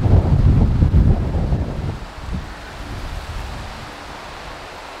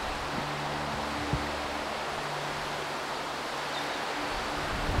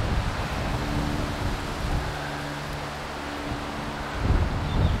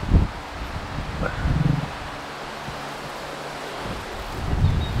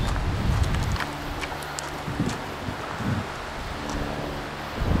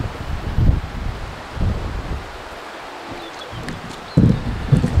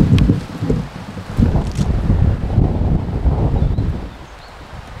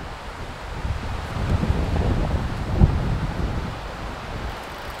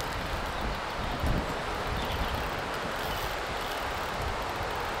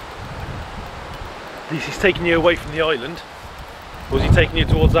 At least he's taking you away from the island. Or is he taking you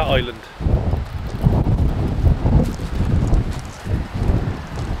towards that island?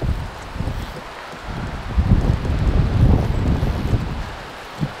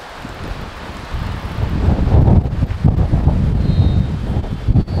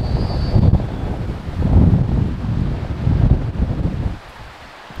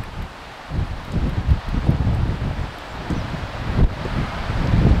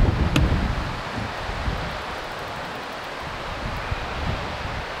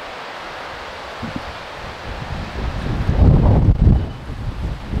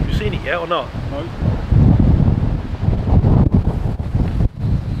 Seen it yet or not? No.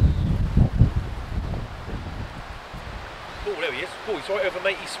 Oh, there he is. Oh, he's right over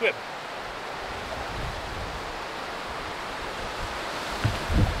matey swim.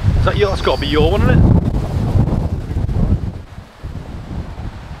 Is that your? That's got to be your one, isn't it?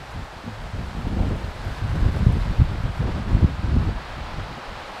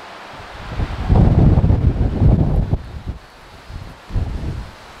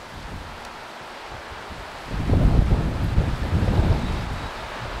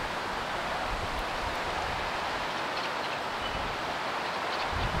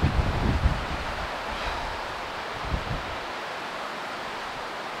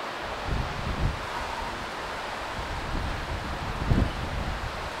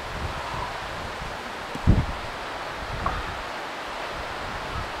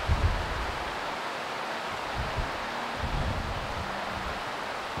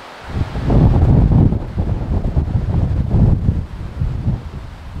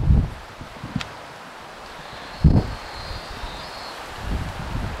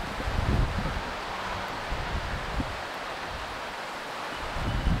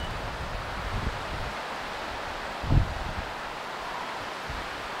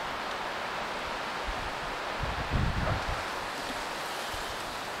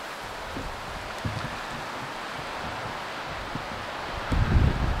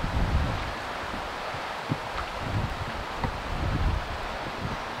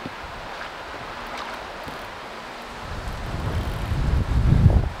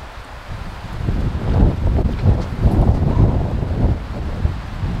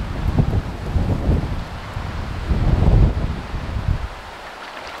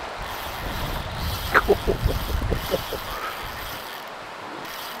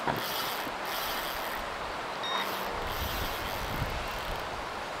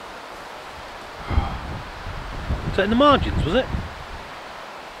 Was that in the margins, was it?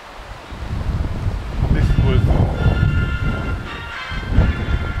 This was...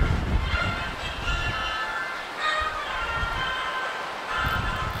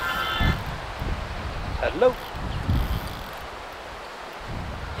 Hello?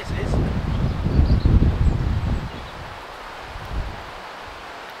 Yes, it is.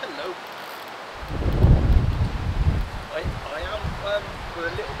 Hello. I am with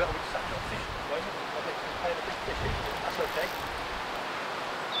a little bit of a satchel fish at the moment. I think we're playing a big fish. That's okay.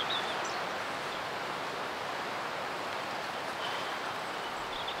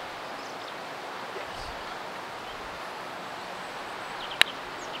 Yes.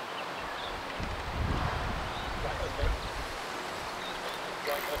 Right, okay.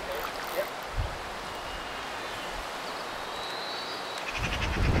 Right, okay. Yep.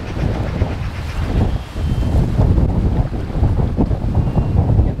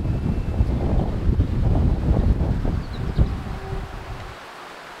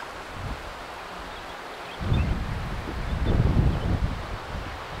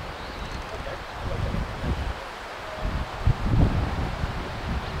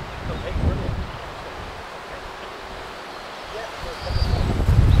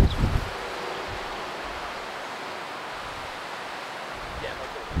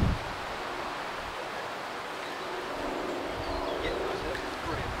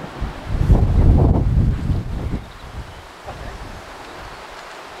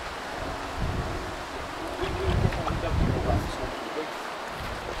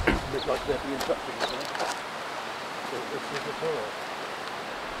 Like they're being instructed, so this is the tour.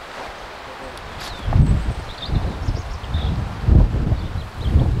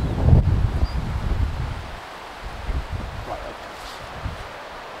 Right, okay.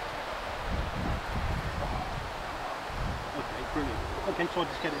 Okay, brilliant. Okay, so I'll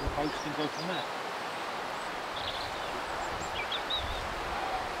just get it in the post and go from there.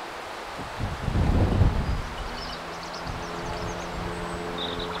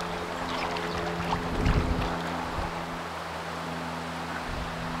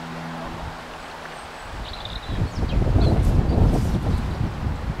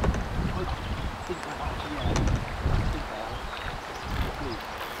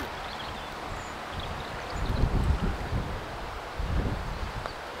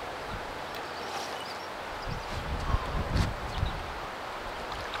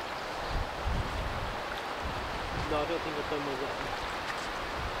 No, I don't think I've done with that.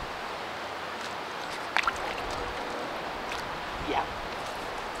 Yeah.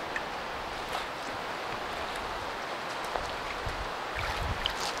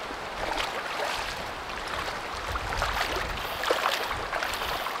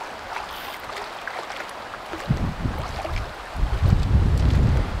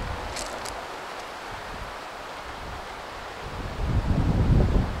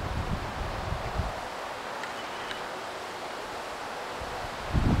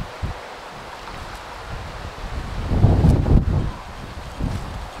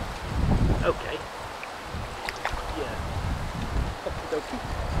 Okay. Yeah. Okey-dokey.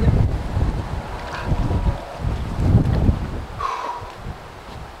 Yeah.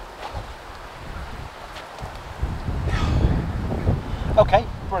 Okay,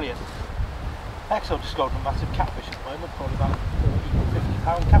 brilliant. Excellent. Just got a massive catfish at the moment, probably about 40–50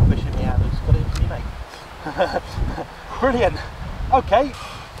 pound catfish in the hand. It's got it into me, mate. Brilliant. Okay.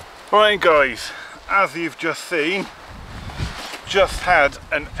 Right guys, as you've just seen, just had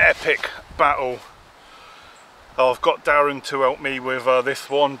an epic battle. I've got Darren to help me with this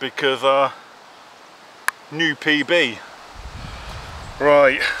one because new PB.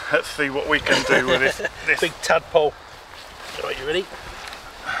 Right, let's see what we can do with this. Big tadpole. Alright, you ready?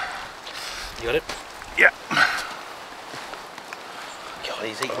 You got it? Yeah. God,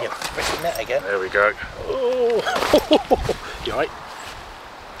 he's eating your freaking net again. There we go. Oh. You alright?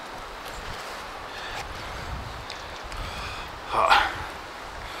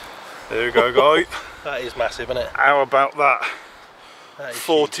 There we go, guys. That is massive, isn't it? How about that? That is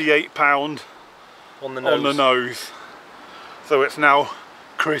 48 pound on the nose. on the nose. So it's now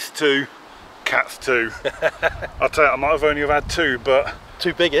Chris 2, Cats 2. I'll tell you, I might have only had 2, but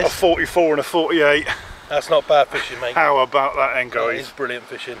two biggest. a 44 and a 48. That's not bad fishing, mate. How about that then, guys? That is brilliant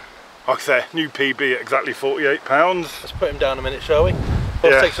fishing. Like I say, new PB at exactly 48 pounds. Let's put him down a minute, shall we?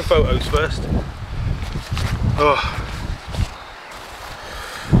 Let's take some photos first. Oh.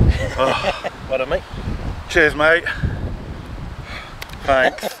 Oh. Well done, mate. Cheers, mate.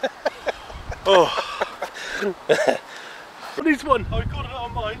 Thanks. Oh. This one, I got it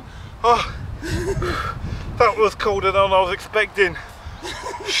on mine. Oh. That was colder than I was expecting.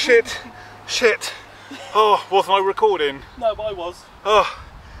 Shit. Shit. Oh, wasn't I recording? No, but I was. Oh.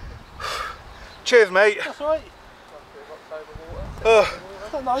 Cheers, mate. That's alright. Oh.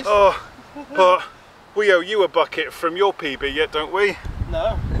 Isn't that nice? Oh. But we owe you a bucket from your PB yet, don't we?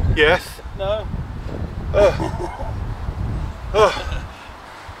 No. Yes. No. Oh. Oh.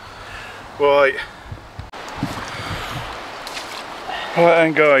 Right. Right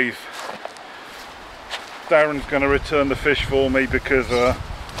then, guys. Darren's going to return the fish for me because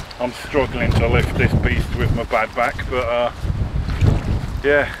I'm struggling to lift this beast with my bad back, but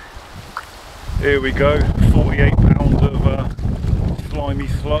yeah, here we go. 48 pounds of slimy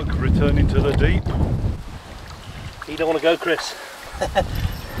slug returning to the deep. You don't want to go, Chris.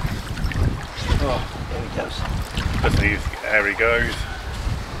 Oh, there he goes. There he goes.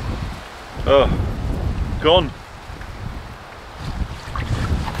 Oh, gone.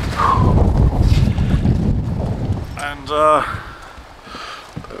 And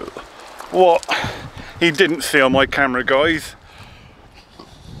what he didn't see on my camera, guys,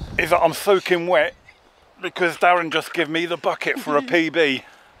 is that I'm soaking wet because Darren just gave me the bucket for a PB.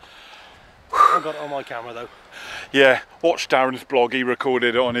 I got it on my camera though. Yeah, watch Darren's blog, he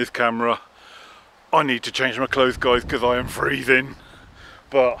recorded it on his camera. I need to change my clothes, guys, because I am freezing.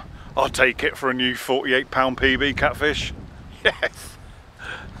 But I'll take it for a new 48 pound PB catfish. Yes!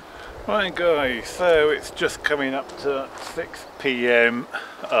 Right guys, so it's just coming up to 6 PM.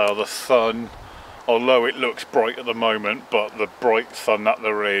 The sun, although it looks bright at the moment, but the bright sun that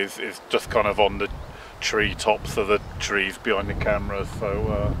there is just kind of on the tree tops of the trees behind the camera.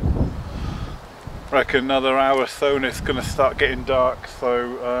 So I reckon another hour or so and it's going to start getting dark.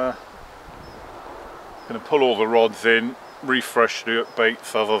 So going to pull all the rods in, refresh the hook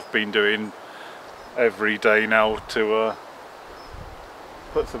baits as I've been doing every day now to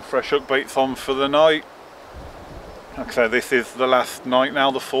put some fresh hook baits on for the night. Like I said, this is the last night now,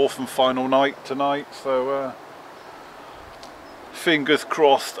 the fourth and final night tonight, so fingers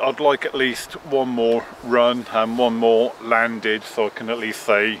crossed. I'd like at least one more run and one more landed so I can at least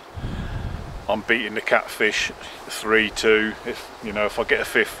say I'm beating the catfish 3-2. If, you know, if I get a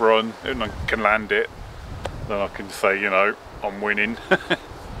fifth run and I can land it, then I can say, you know, I'm winning.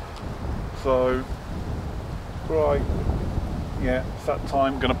 So, right, yeah, it's that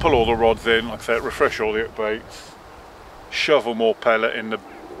time. I'm going to pull all the rods in, like I said, refresh all the hook baits, shovel more pellet in the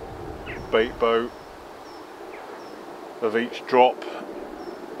bait boat of each drop,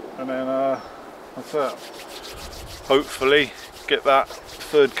 and then that's it. hopefully get that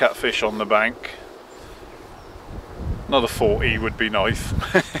third catfish on the bank. Another 40 would be nice.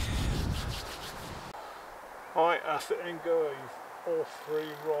 Right, that's it then guys. All 3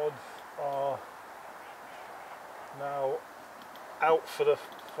 rods are now out for the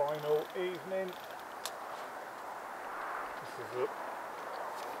final evening. This is the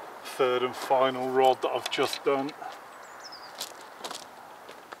third and final rod that I've just done.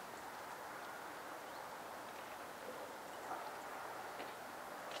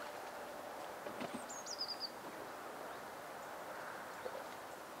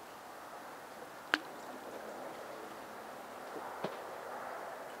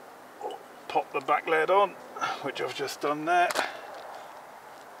 Pop the back lead on, which I've just done there.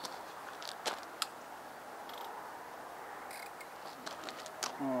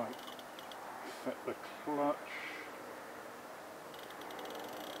 Right, set the clutch.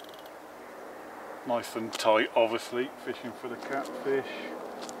 Nice and tight, obviously, fishing for the catfish.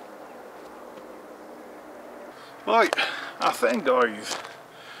 Right, that's it guys.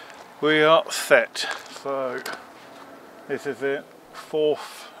 We are set. So, this is it.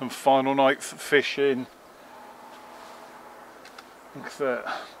 4th and final night's fishing. As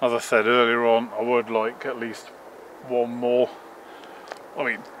I said earlier on, I would like at least one more. I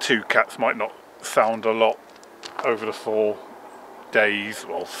mean, 2 cats might not sound a lot over the 4 days,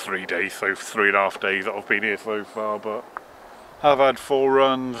 well 3 days, so 3.5 days that I've been here so far, but I've had 4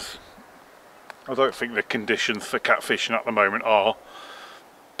 runs. I don't think the conditions for catfishing at the moment are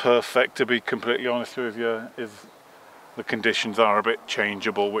perfect, to be completely honest with you. The conditions are a bit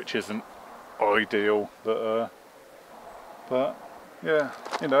changeable, which isn't ideal, but yeah,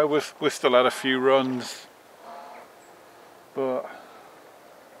 you know, we've still had a few runs, but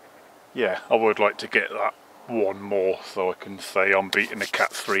yeah, I would like to get that one more so I can say I'm beating the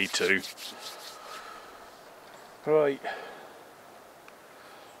cat 3-2. Right,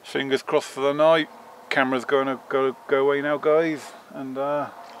 fingers crossed for the night. Camera's going to go away now guys, and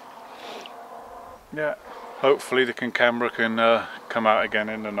yeah, hopefully the camera can come out again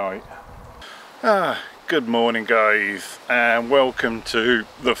in the night. Good morning guys, and welcome to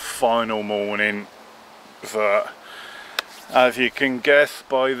the final morning. So, as you can guess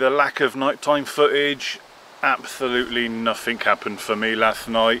by the lack of nighttime footage, absolutely nothing happened for me last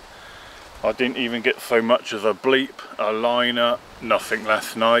night. I didn't even get so much as a bleep, a liner, nothing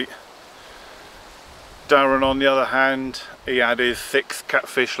last night. Darren on the other hand, he had his 6th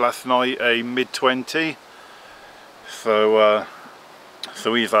catfish last night, a mid-20. So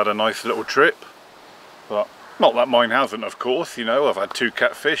he's had a nice little trip, but not that mine hasn't, of course. You know, I've had 2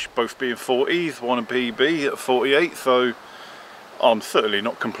 catfish, both being 40s, one a PB at 48, so I'm certainly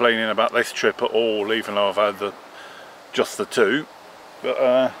not complaining about this trip at all, even though I've had just the 2.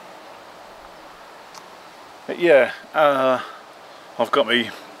 But yeah, I've got my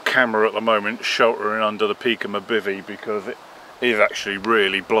camera at the moment sheltering under the peak of my bivvy because it is actually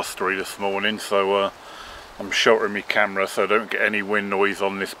really blustery this morning, so I'm sheltering my camera so I don't get any wind noise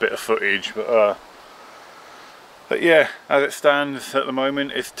on this bit of footage. But yeah, as it stands at the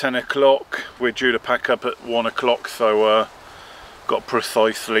moment, it's 10 o'clock. We're due to pack up at 1 o'clock, so got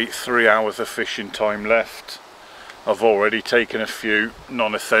precisely 3 hours of fishing time left. I've already taken a few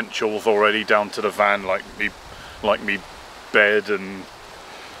non-essentials already down to the van, like me bed and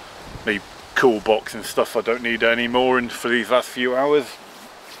me cool box and stuff. I don't need any more for these last few hours.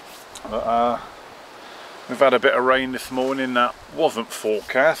 We've had a bit of rain this morning that wasn't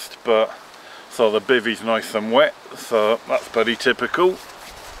forecast, but so the bivvy's nice and wet, so that's pretty typical.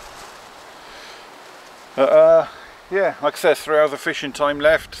 Yeah, like I said, 3 hours of fishing time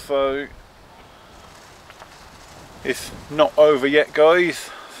left, so it's not over yet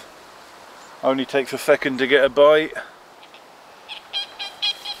guys. Only takes a second to get a bite.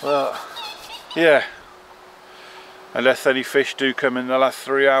 Yeah, unless any fish do come in the last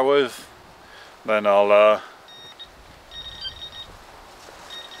 3 hours, then I'll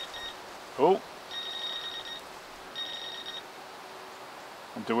oh,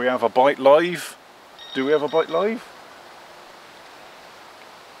 and do we have a bite live? Do we have a bite live?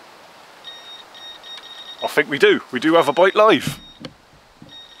 I think we do. We do have a bite live.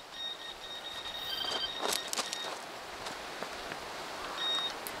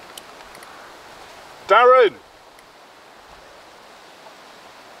 Darren!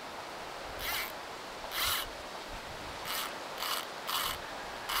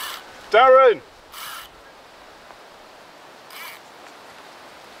 Darren!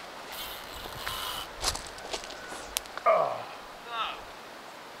 Oh.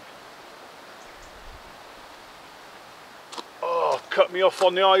 Oh, cut me off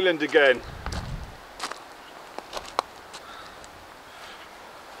on the island again.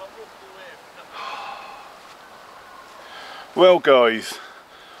 Well guys,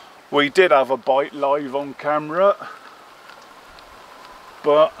 we did have a bite live on camera,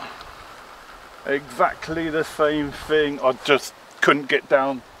 but exactly the same thing. I just couldn't get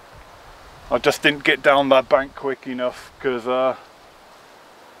down. I just didn't get down that bank quick enough because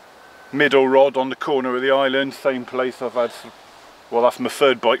middle rod on the corner of the island, same place I've had. Well, that's my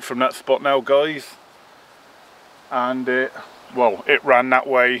third bite from that spot now, guys. And it ran that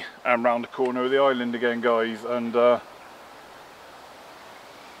way and round the corner of the island again, guys. And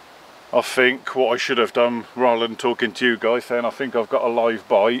I think what I should have done, rather than talking to you guys saying I think I've got a live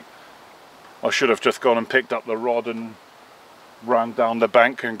bite, I should have just gone and picked up the rod and ran down the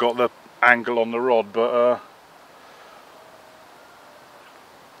bank and got the angle on the rod. But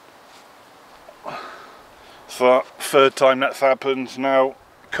so third time that's happened now,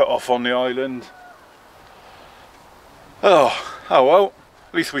 cut off on the island. Oh well,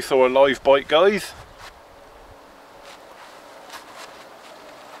 at least we saw a live bite, guys.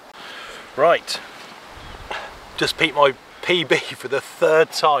 Right, just beat my PB for the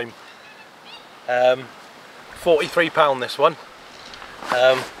third time. £43 this one.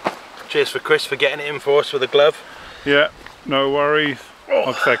 Cheers for Chris for getting it in for us with a glove. Yeah, no worries. Like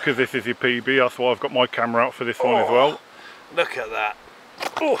I said, because this is your PB, that's why I've got my camera out for this one as well. Look at that.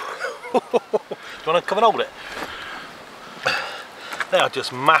 Oh. Do you want to come and hold it? They are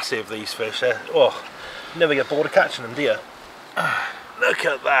just massive, these fish. Oh, never get bored of catching them, do you? Look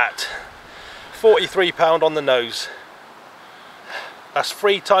at that. £43 on the nose. That's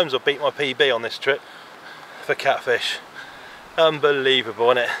 3 times I've beat my PB on this trip for catfish. Unbelievable,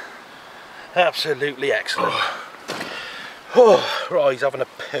 isn't it? Absolutely excellent. Oh, right, he's having a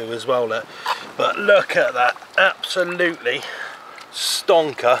poo as well there. But look at that, absolutely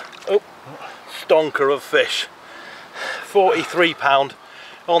stonker. Oh, stonker of fish. £43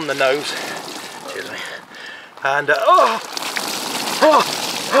 on the nose. Excuse me. And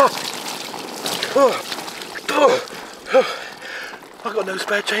I've got no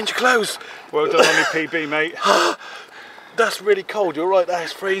spare change of clothes. Well done on your PB, mate. That's really cold, you're right, that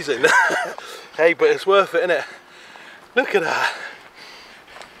is freezing. Hey, but it's worth it, innit? Look at that.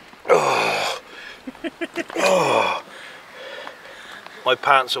 Oh. Oh. My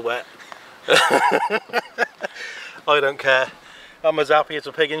pants are wet. I don't care. I'm as happy as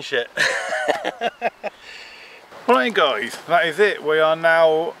a pig in shit. Right guys, that is it. We are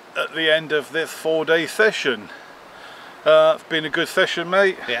now at the end of this 4-day session. It's been a good session,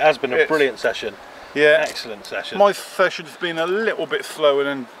 mate. It has been a brilliant session. Yeah. Excellent session. My session's been a little bit slower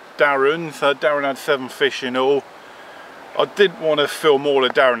than Darren's. Darren had 7 fish in all. I didn't want to film all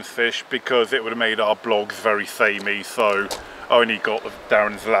of Darren's fish because it would have made our blogs very samey, so I only got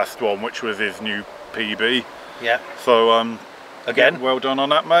Darren's last one, which was his new PB. Yeah. So again, well done on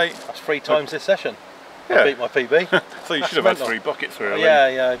that, mate. That's 3 times this session. Yeah. I beat my PB. So you should have had 3 buckets really.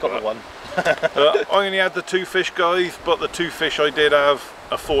 Yeah, I got the one. I only had the 2 fish, guys, but the 2 fish I did have,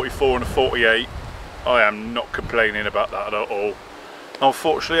 a 44 and a 48. I am not complaining about that at all.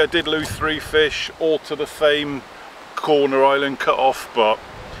 Unfortunately, I did lose 3 fish, all to the same corner island cut off, but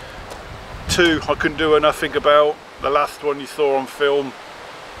 2 I couldn't do nothing about. The last one you saw on film,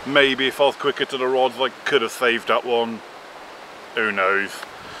 maybe if I was quicker to the rods I could have saved that one, who knows.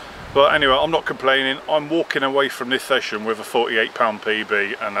 But anyway, I'm not complaining. I'm walking away from this session with a £48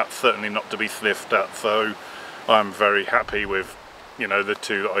 PB, and that's certainly not to be sniffed at, so I'm very happy with, you know, the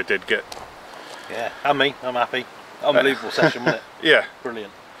 2 that I did get. Yeah, and me, I'm happy. Unbelievable session, wasn't it? Yeah.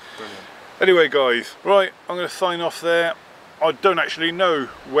 Brilliant, brilliant. Anyway guys, right, I'm going to sign off there. I don't actually know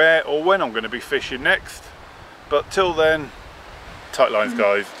where or when I'm going to be fishing next, but till then, tight lines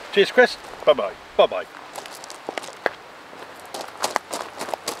guys. Cheers Chris. Bye bye. Bye bye.